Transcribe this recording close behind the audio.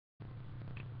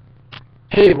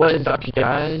Hey, what is up, you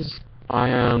guys? I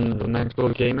am the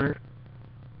Maxwell Gamer.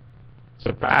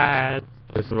 Surprise!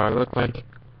 This is what I look like.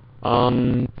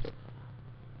 Um,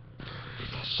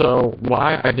 so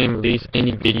why I didn't release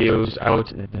any videos out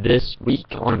this week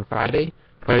on Friday?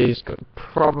 Friday's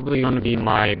probably going to be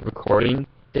my recording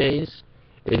days.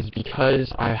 Is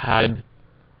because I had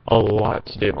a lot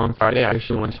to do on Friday. I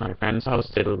actually went to my friend's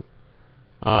house for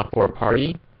a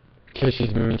party because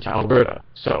she's moving to Alberta.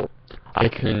 So I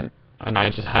couldn't. And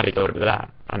I just had to go to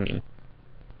that. I mean,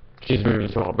 she's moving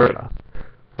to Alberta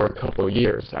for a couple of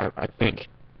years, I think.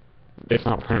 If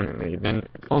not permanently, then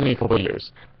only a couple of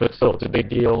years. But still, it's a big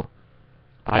deal.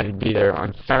 I had to be there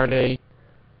on Saturday.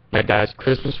 My dad's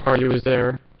Christmas party was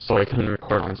there, so I couldn't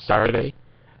record on Saturday.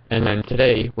 And then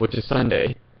today, which is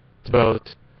Sunday, it's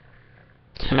about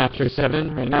 10 after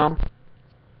 7 right now,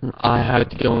 I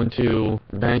had to go into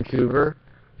Vancouver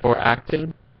for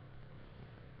acting.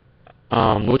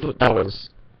 That was,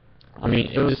 I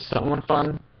mean, it was somewhat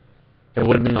fun. It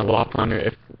would have been a lot funner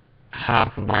if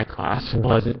half of my class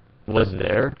was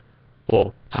there.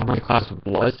 Well, half of my class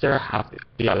was there,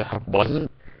 the other half wasn't.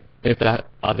 If that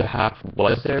other half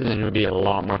was there, then it would be a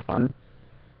lot more fun.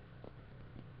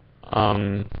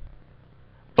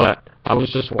 But I was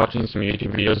just watching some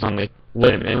YouTube videos on like,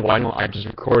 wait a minute, why don't I just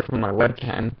record from my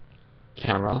webcam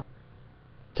camera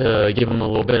to give them a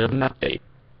little bit of an update.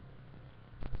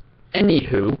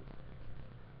 Anywho,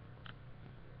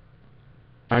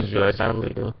 I just realized I have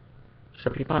legal.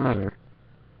 Should be fun on here.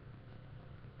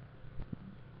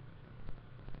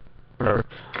 Whatever.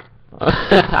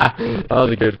 That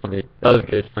was a good funny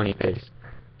face.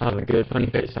 That was a good funny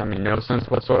face. I mean, no sense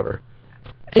whatsoever.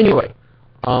 Anyway,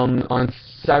 on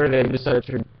Saturday I decided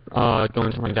to go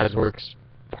into my dad's work's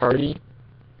party.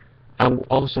 I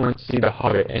also went to see The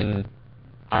Hobbit, and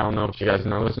I don't know if you guys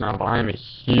know this now, but I'm a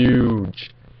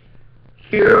huge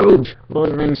Lord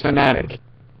of the Rings fanatic.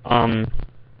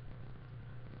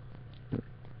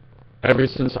 Ever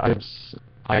since I've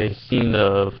seen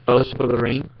the Fellowship of the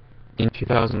Ring in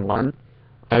 2001,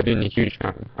 I've been a huge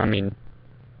fan. I mean,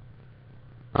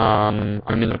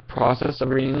 I'm in the process of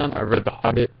reading them. I've read The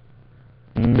Hobbit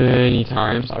many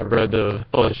times. I've read the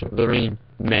Fellowship of the Ring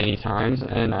many times,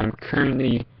 and I'm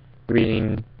currently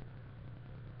reading.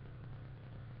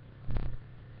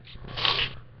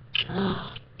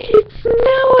 It's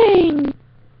snowing!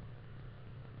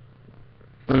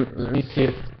 Let me see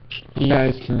if you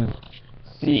guys can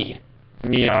see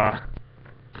me,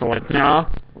 going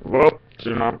now. Whoop,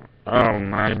 zoom up. Oh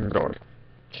my god.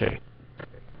 Okay.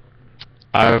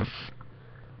 I've,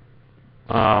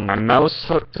 my mouse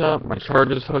hooked up, my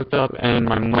charger's hooked up, and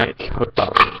my mic hooked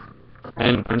up.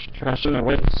 And a bunch of trash in the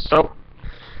way, so.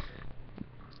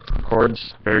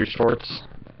 Cords, very short.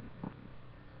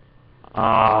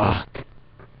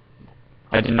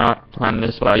 I did not plan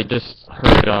this, but I just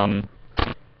heard,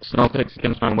 snowflakes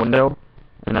against my window,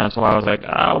 and that's why I was like,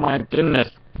 oh my goodness,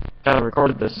 gotta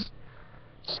record this.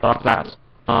 Stop that.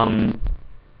 I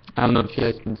don't know if you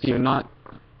guys can see or not,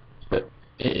 but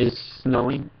it is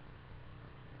snowing.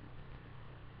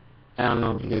 I don't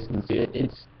know if you guys can see it.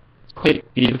 It's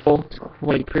quite beautiful, it's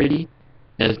quite pretty.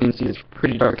 As you can see, it's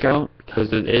pretty dark out,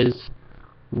 because it is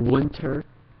winter.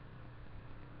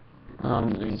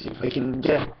 Let me see if I can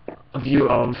get a view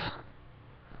of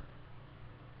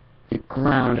the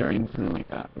ground or anything like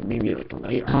that. Maybe like a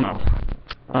light. I don't know.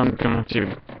 I'm gonna have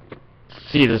to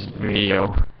see this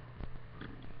video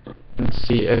and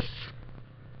see if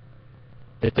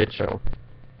it did show.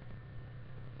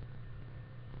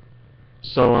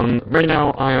 So right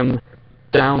now I am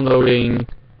downloading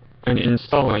and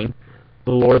installing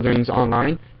the Lord of the Rings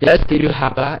Online. Yes, they do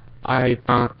have that. I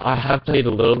have played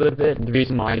a little bit of it. The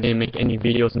reason why I didn't make any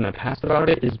videos in the past about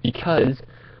it is because,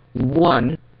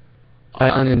 one,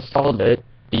 I uninstalled it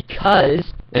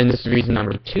because, and this is reason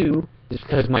number 2, is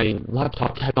because my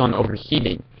laptop kept on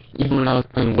overheating. Even when I was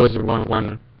playing Wizard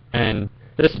 101, and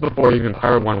this is before even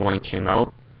Power 101 came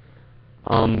out.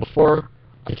 Before,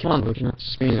 I kept on looking at the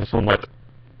screen and so I'm like,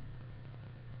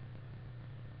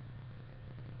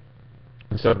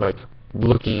 instead of like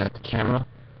looking at the camera.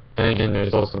 And again,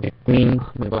 there's also the gleam.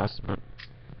 My glasses.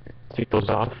 Take those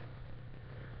off.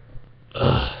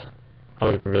 I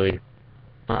look really.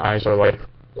 My eyes are like.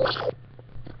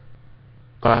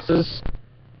 Glasses?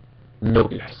 No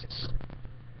glasses.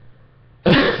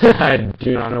 I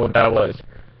do not know what that was.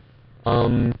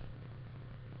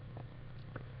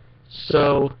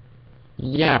 So,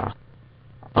 yeah.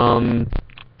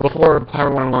 Before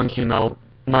Power 101 came out,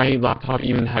 my laptop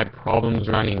even had problems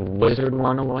running Wizard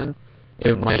 101.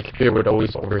 My computer would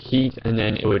always overheat, and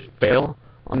then it would fail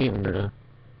on me. I'm gonna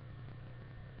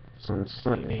sound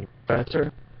slightly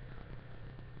better.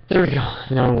 There we go.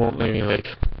 Now it won't let me like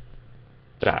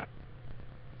that.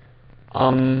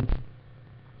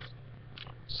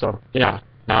 So yeah,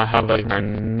 now I have like my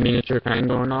miniature fan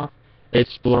going off.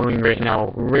 It's blowing right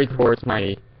now, right towards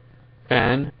my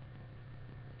fan,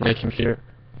 my computer.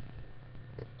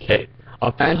 Okay,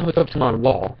 a fan hooked up to my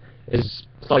wall is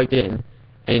plugged in,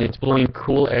 and it's blowing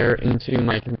cool air into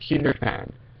my computer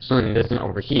fan, so it doesn't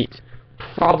overheat.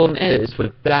 Problem is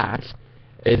with that,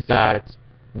 is that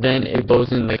then it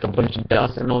blows in like a bunch of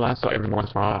dust and all that, so every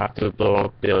once in a while I have to blow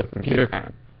up the computer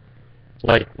fan.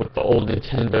 Like with the old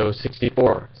Nintendo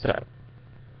 64 set.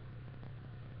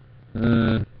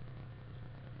 I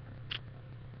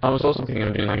was also thinking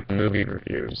of doing like movie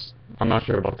reviews. I'm not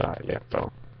sure about that yet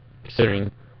though, considering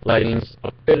lighting's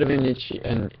a bit of an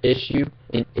issue.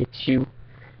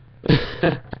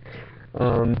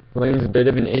 Lighting's a bit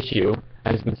of an issue.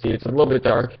 As you can see, it's a little bit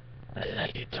dark. I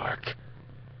like it dark.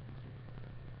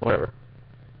 Whatever.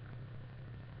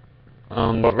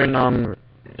 But right now I'm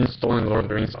installing Lord of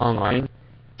the Rings Online.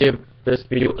 Give this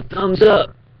video a thumbs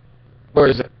up, or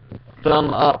is it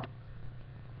thumb up?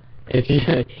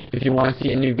 If you want to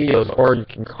see any videos, or you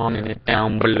can comment it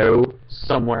down below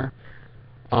somewhere.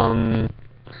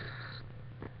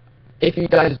 If you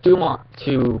guys do want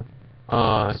to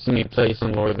see me play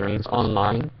some Lord of the Rings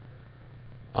Online,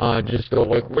 just go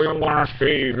like, we want to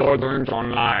see Lord of the Rings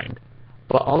Online.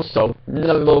 But also,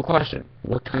 another little question: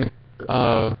 what kind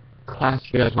of class do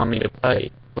you guys want me to play?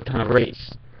 What kind of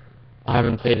race? I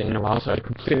haven't played it in a while, so I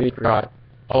completely forgot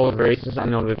all of the races. I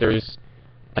know that there's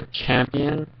a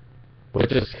champion,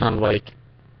 which is kind of like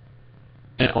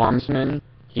an armsman.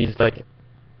 He's like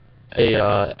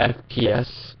a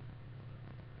FPS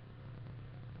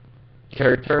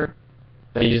character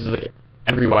that uses like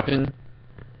every weapon.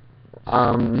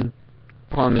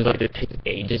 Problem is like it takes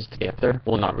ages to get there.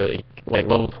 Well, not really. Like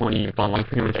level 20, you've done like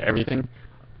pretty much everything.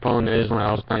 Problem is, when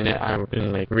I was playing it, I would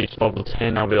like reach level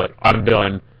 10. I'll be like, I'm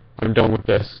done with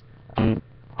this. I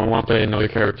want to play another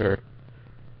character.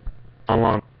 I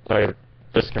want to play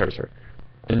this character.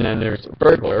 And then there's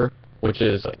Burglar, which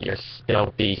is like your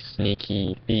stealthy,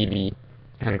 sneaky, thievy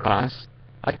kind of class.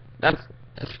 That's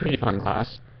a pretty fun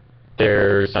class.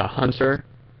 There's a Hunter,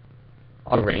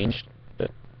 a ranged.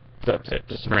 That's it,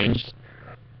 just ranged.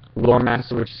 Lore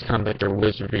Master, which is kind of like your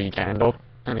wizardry Gandalf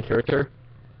kind of character.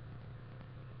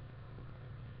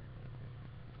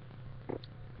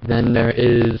 Then there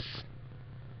is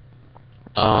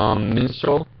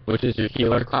Minstrel, which is your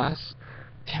healer class.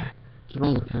 Damn it, keep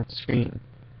on looking at the screen.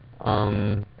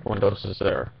 What else is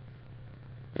there?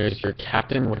 There's your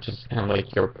Captain, which is kind of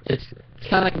like your, it's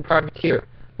kind of like a privateer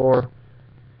or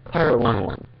Pirate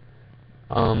 101.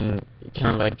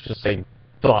 Kind of like just a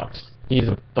buffs. He's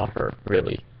a buffer,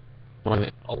 really.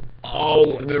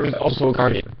 There's also a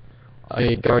Guardian.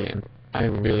 A Guardian. I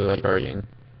really like Guardian.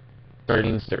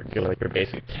 Guardians are like your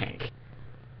basic tank.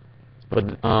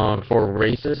 But for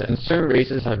races, and certain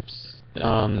races have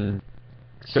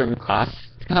certain class.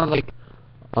 It's kind of like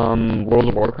World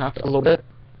of Warcraft a little bit,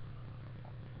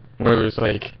 where there's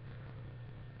like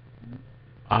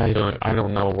I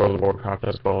don't know World of Warcraft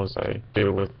as well as I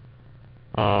do with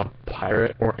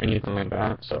Pirate or anything like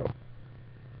that. So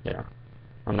yeah,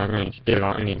 I'm not going to give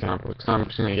out any examples because I'm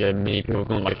just going to get many people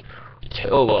going like,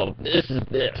 well, this is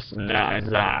this, and that is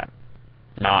that.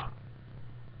 Not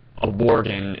a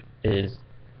Worgen is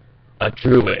a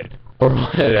druid or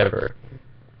whatever.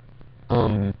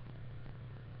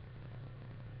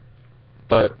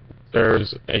 But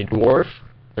there's a dwarf,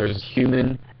 there's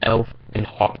human, elf, and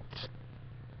hobbit.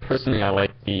 Personally, I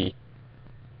like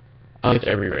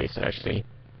every race actually.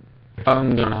 If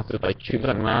I'm gonna have to like choose,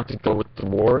 I'm gonna have to go with the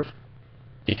dwarf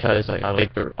because like I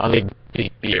like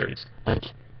big beards. Like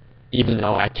even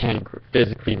though I can't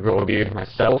physically grow a beard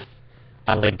myself,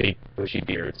 I like big bushy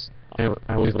beards. I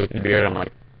always look at the beard, I'm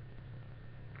like,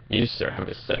 you sir have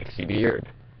a sexy beard.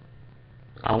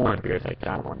 I want a beard like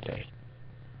that one day.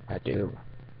 I do.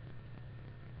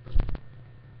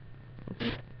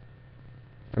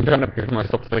 I'm trying to picture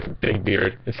myself with like a big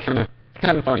beard. It's kind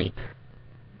of funny.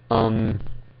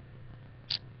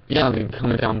 Yeah, leave a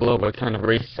comment down below what kind of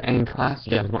race and class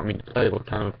you guys want me to play. What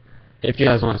kind of, if you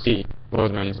guys want to see Lord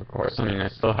of the Rings, of course. I mean, I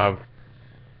still have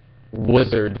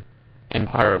Wizard and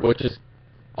Pirate, which is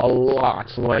a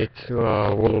lot like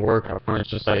World of Warcraft, where it's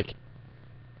just like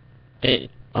at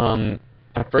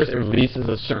first it releases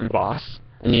a certain boss,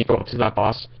 and you go up to that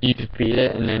boss, you defeat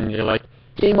it, and then you're like,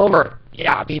 game over!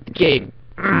 Yeah, I beat the game!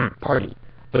 Party.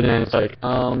 But then it's like,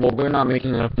 well, we're not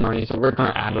making enough money, so we're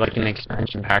gonna add like an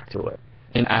expansion pack to it,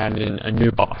 and add in a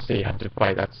new boss that you have to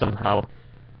fight that somehow,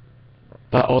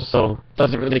 but also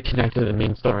doesn't really connect to the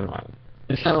main storyline.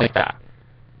 It's kind of like that.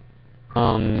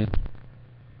 Um,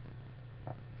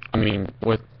 I mean,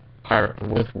 with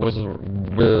Wizard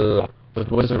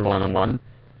 101,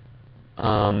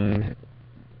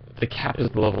 the cap is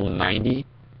level 90,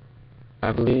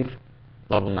 I believe,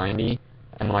 level 90,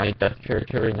 and my death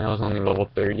character right now is only level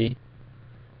 30.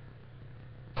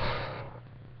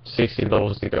 60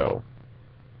 levels to go,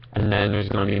 and then there's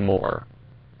gonna be more.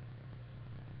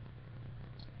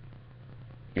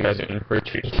 You guys are in for a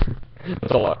treat.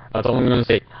 That's all I'm gonna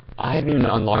say. I haven't even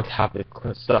unlocked half the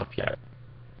stuff yet,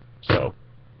 so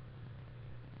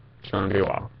it's gonna be a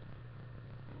while.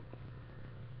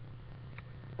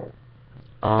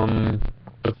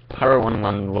 The Pyro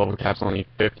 101 level cap's only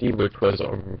 50, which was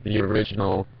the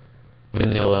original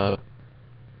vanilla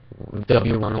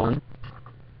W101.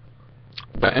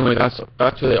 But anyway,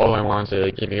 that's really all I wanted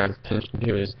to give you guys attention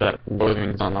to, is that Lord of the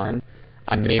Rings Online.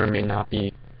 I may or may not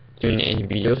be doing any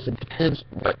videos. It depends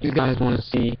what you guys want to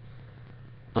see.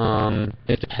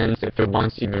 It depends if it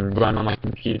wants to even run on my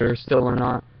computer still or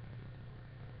not.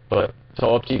 But it's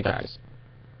all up to you guys.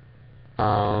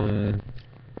 We're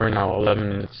now 11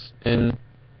 minutes in.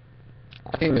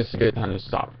 I think this is a good time to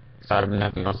stop, because I have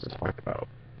nothing else to talk about.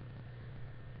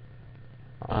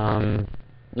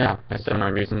 Yeah, I said my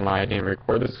reason why I didn't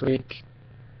record this week.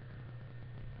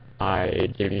 I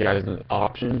gave you guys an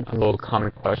option, a little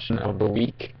common question of the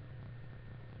week.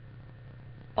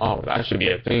 Oh, that should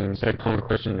be a thing. Instead of common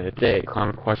question of the day,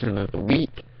 common question of the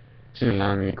week. So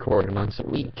now I'm recording once a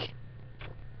week.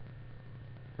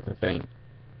 It's a thing.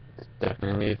 It's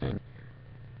definitely a thing.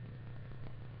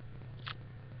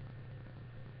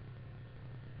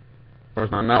 Where's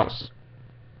my mouse?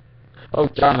 Oh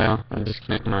god, I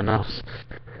disconnected my mouse.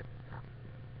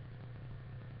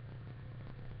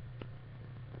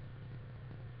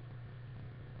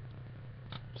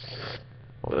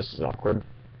 Oh, this is awkward.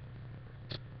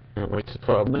 Wait till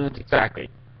 12 minutes exactly.